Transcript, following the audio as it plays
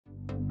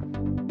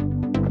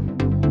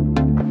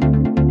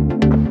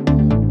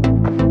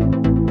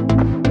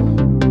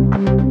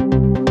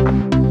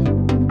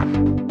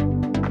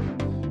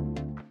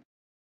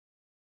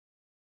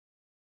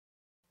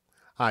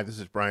Hi, this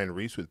is Brian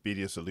Reese with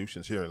Media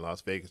Solutions here in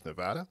Las Vegas,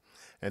 Nevada.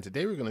 And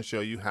today we're going to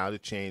show you how to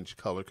change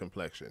color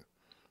complexion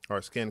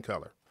or skin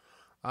color.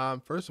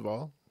 First of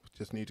all,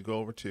 just need to go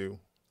over to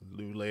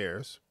New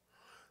Layers.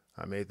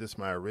 I made this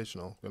my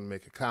original. I'm going to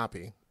make a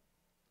copy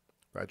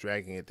by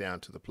dragging it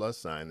down to the plus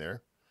sign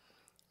there.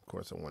 Of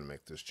course, I want to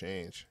make this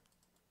change.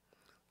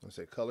 I'm going to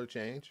say color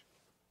change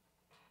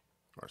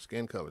or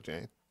skin color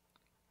change.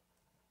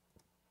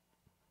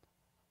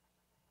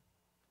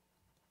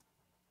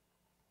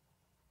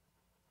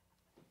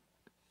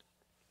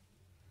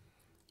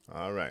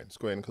 All right, let's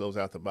go ahead and close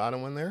out the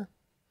bottom one there.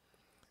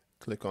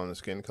 Click on the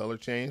skin color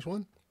change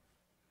one,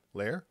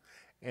 layer,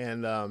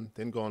 and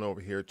then going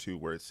over here to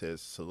where it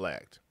says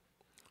select.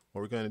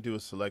 What we're going to do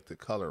is select the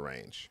color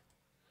range.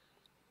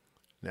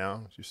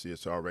 Now, as you see,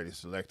 it's already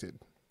selected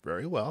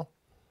very well.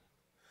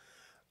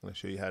 I'm going to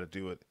show you how to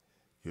do it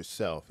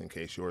yourself in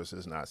case yours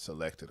is not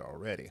selected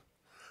already.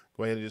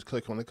 Go ahead and just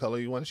click on the color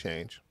you want to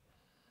change.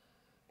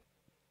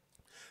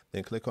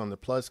 Then click on the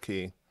plus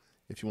key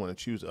if you want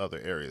to choose other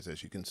areas.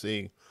 As you can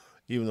see,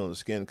 even though the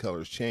skin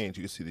colors change,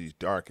 you can see these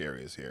dark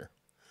areas here.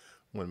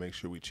 We want to make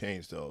sure we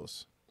change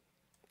those.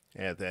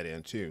 Add that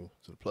in too.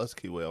 So the plus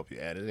key will help you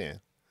add it in.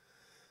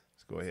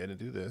 Let's go ahead and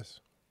do this.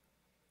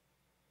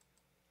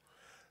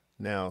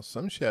 Now,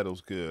 some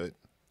shadow's good.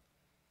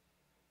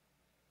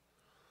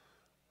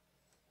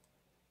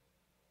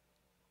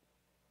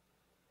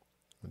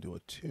 Don't do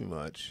it too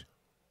much.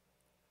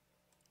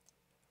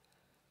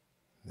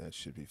 That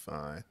should be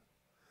fine.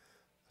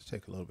 Let's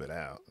take a little bit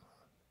out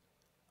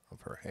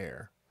of her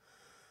hair.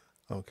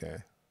 Okay.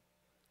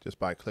 Just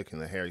by clicking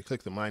the hair, you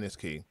click the minus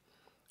key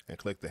and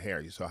click the hair.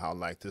 You saw how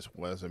light this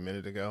was a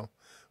minute ago.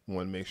 We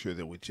want to make sure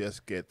that we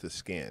just get the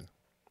skin.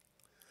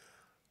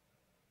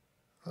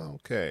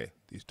 Okay,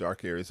 these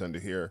dark areas under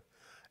here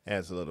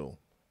adds a little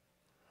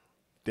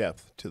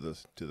depth to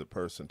the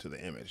person, to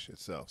the image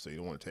itself. So you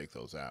don't want to take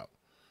those out.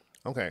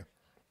 Okay.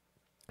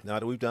 Now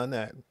that we've done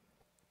that,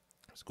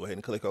 let's go ahead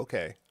and click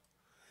OK.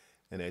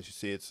 And as you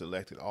see, it's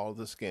selected all of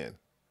the skin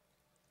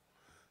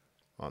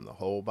on the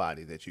whole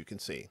body that you can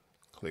see.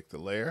 Click the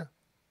layer.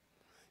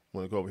 You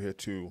want to go over here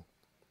to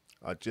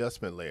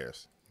adjustment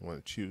layers. You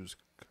want to choose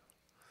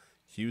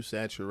hue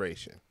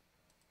saturation.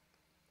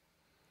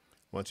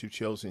 Once you've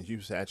chosen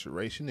hue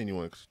saturation, then you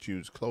want to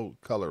choose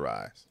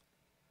colorize.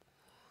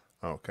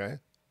 Okay.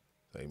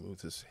 So you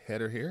move this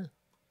header here.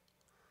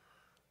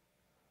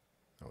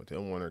 I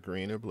don't want her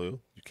green or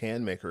blue. You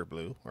can make her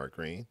blue or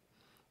green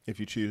if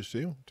you choose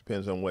to.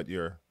 Depends on what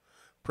your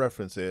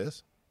preference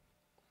is.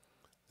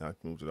 Now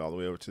I've moved it all the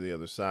way over to the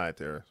other side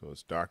there, so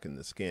it's darkened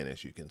the skin,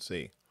 as you can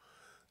see.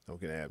 Now we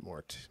can add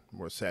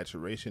more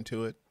saturation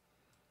to it.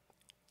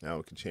 Now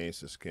we can change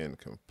the skin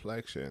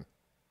complexion,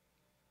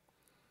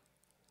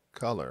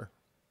 color,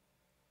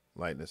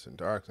 lightness and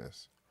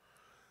darkness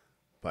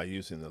by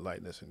using the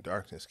lightness and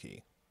darkness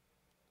key.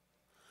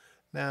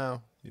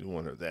 Now you don't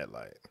want her that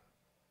light,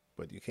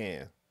 but you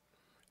can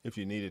if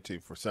you needed to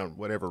for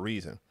whatever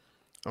reason.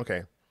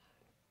 Okay.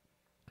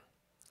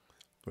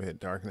 Go ahead and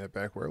darken that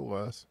back where it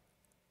was.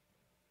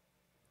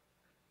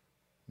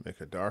 Make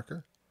it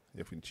darker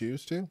if we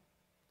choose to,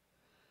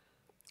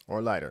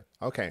 or lighter.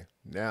 Okay,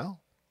 now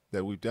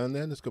that we've done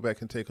that, let's go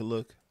back and take a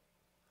look.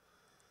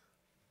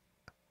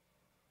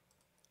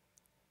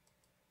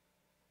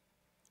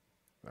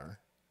 All right.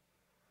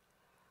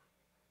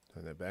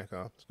 Turn that back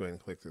off. Let's go ahead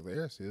and click through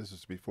there. See, this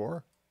is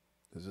before,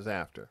 this is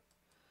after.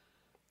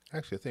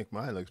 Actually, I think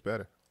mine looks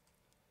better.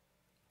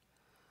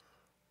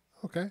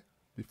 Okay,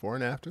 before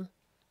and after.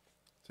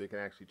 So you can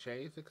actually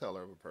change the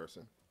color of a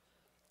person,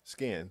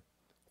 skin,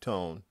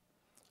 tone,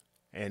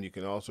 and you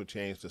can also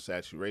change the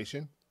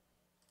saturation,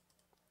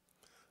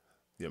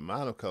 the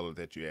amount of color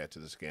that you add to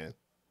the skin.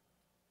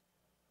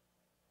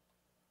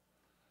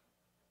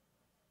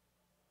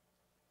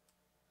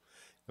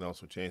 You can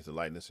also change the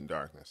lightness and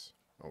darkness.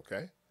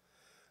 Okay,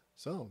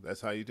 so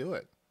that's how you do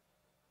it.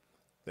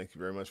 Thank you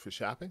very much for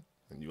shopping,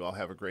 and you all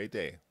have a great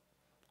day.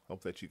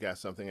 Hope that you got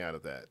something out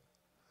of that.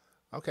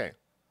 Okay,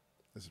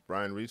 this is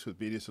Brian Reese with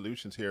Media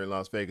Solutions here in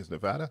Las Vegas,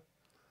 Nevada.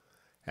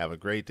 Have a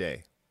great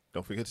day.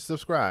 Don't forget to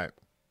subscribe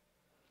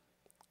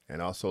and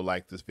also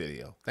like this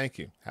video. Thank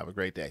you. Have a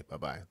great day.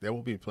 Bye-bye. There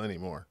will be plenty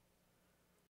more.